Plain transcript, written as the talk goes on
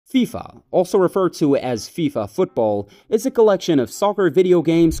FIFA, also referred to as FIFA Football, is a collection of soccer video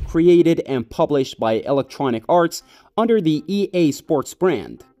games created and published by Electronic Arts under the EA Sports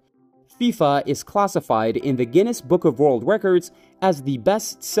brand. FIFA is classified in the Guinness Book of World Records as the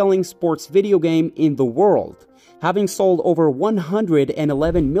best-selling sports video game in the world, having sold over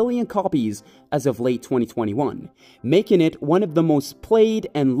 111 million copies as of late 2021, making it one of the most played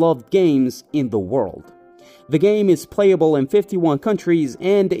and loved games in the world. The game is playable in 51 countries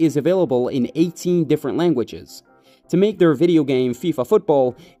and is available in 18 different languages. To make their video game FIFA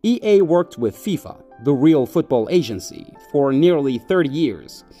Football, EA worked with FIFA, the real football agency, for nearly 30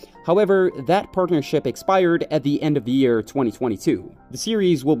 years. However, that partnership expired at the end of the year 2022. The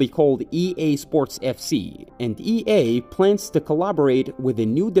series will be called EA Sports FC, and EA plans to collaborate with a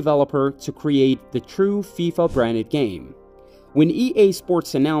new developer to create the true FIFA-branded game. When EA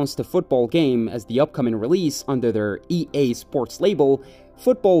Sports announced the football game as the upcoming release under their EA Sports label,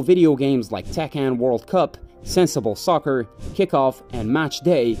 football video games like Tekken World Cup, Sensible Soccer, Kickoff, and Match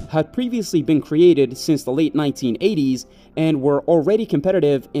Day had previously been created since the late 1980s and were already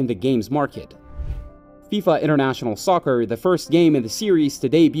competitive in the games market. FIFA International Soccer, the first game in the series to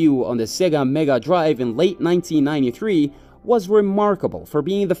debut on the Sega Mega Drive in late 1993, was remarkable for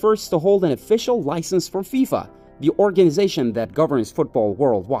being the first to hold an official license from FIFA, the organization that governs football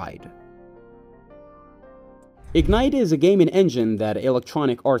worldwide. Ignite is a gaming engine that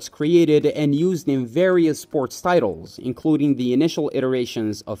Electronic Arts created and used in various sports titles, including the initial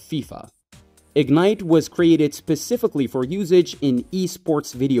iterations of FIFA. Ignite was created specifically for usage in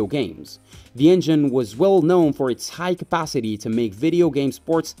esports video games. The engine was well known for its high capacity to make video game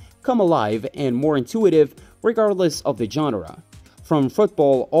sports come alive and more intuitive regardless of the genre. From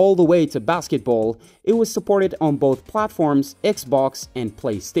football all the way to basketball, it was supported on both platforms, Xbox and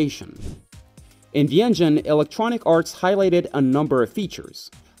PlayStation. In the engine, Electronic Arts highlighted a number of features.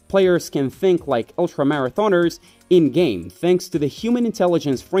 Players can think like ultramarathoners in-game thanks to the Human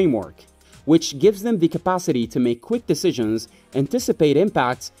Intelligence Framework, which gives them the capacity to make quick decisions, anticipate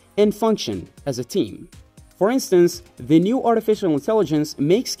impacts, and function as a team. For instance, the new artificial intelligence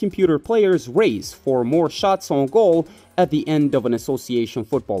makes computer players race for more shots on goal at the end of an association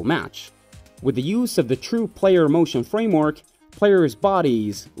football match. With the use of the true player motion framework, players'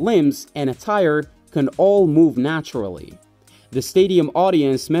 bodies, limbs, and attire can all move naturally. The stadium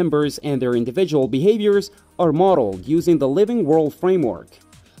audience members and their individual behaviors are modeled using the Living World framework.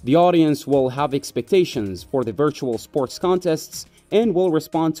 The audience will have expectations for the virtual sports contests and will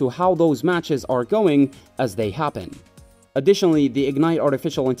respond to how those matches are going as they happen. Additionally, the Ignite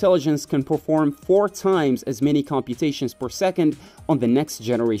artificial intelligence can perform 4 times as many computations per second on the next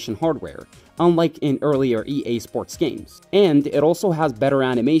generation hardware, unlike in earlier EA Sports games. And it also has better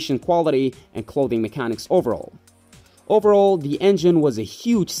animation quality and clothing mechanics overall. Overall, the engine was a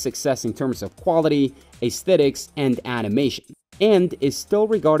huge success in terms of quality, aesthetics, and animation, and is still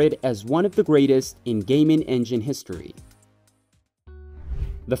regarded as one of the greatest in gaming engine history.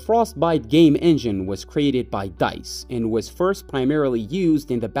 The Frostbite game engine was created by DICE and was first primarily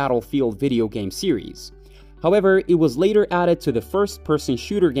used in the Battlefield video game series. However, it was later added to the first-person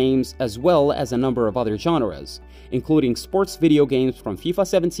shooter games as well as a number of other genres, including sports video games from FIFA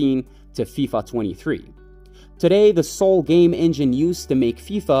 17 to FIFA 23. Today, the sole game engine used to make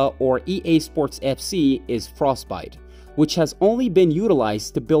FIFA or EA Sports FC is Frostbite, which has only been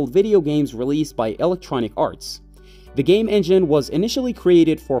utilized to build video games released by Electronic Arts. The game engine was initially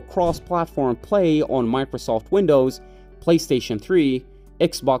created for cross-platform play on Microsoft Windows, PlayStation 3,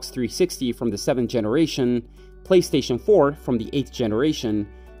 Xbox 360 from the 7th generation, PlayStation 4 from the 8th generation,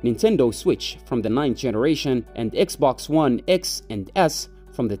 Nintendo Switch from the 9th generation, and Xbox One X and S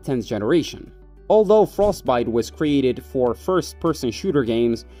from the 10th generation. Although Frostbite was created for first-person shooter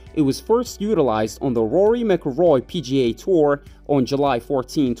games, it was first utilized on the Rory McIlroy PGA Tour on July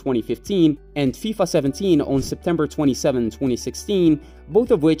 14, 2015, and FIFA 17 on September 27, 2016,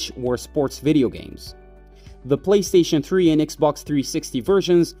 both of which were sports video games. The PlayStation 3 and Xbox 360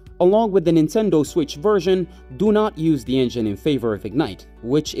 versions, along with the Nintendo Switch version, do not use the engine in favor of Ignite,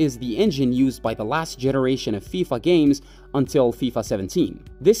 which is the engine used by the last generation of FIFA games until FIFA 17.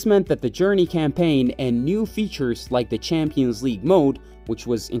 This meant that the Journey campaign and new features like the Champions League mode, which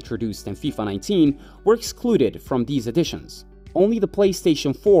was introduced in FIFA 19, were excluded from these editions. Only the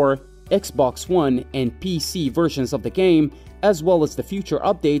PlayStation 4, Xbox One, and PC versions of the game, as well as the future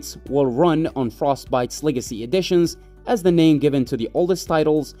updates, will run on Frostbite's Legacy editions as the name given to the oldest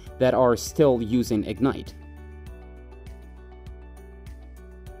titles that are still using Ignite.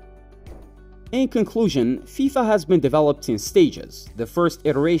 In conclusion, FIFA has been developed in stages. The first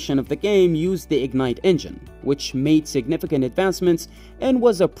iteration of the game used the Ignite engine, which made significant advancements and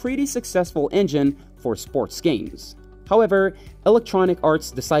was a pretty successful engine for sports games. However, Electronic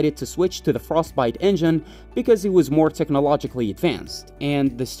Arts decided to switch to the Frostbite engine because it was more technologically advanced,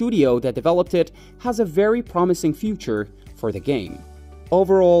 and the studio that developed it has a very promising future for the game.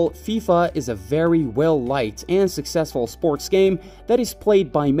 Overall, FIFA is a very well-liked and successful sports game that is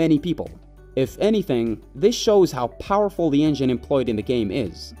played by many people. If anything, this shows how powerful the engine employed in the game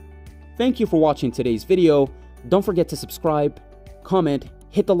is. Thank you for watching today's video. Don't forget to subscribe, comment,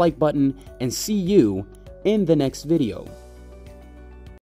 hit the like button, and see you in the next video.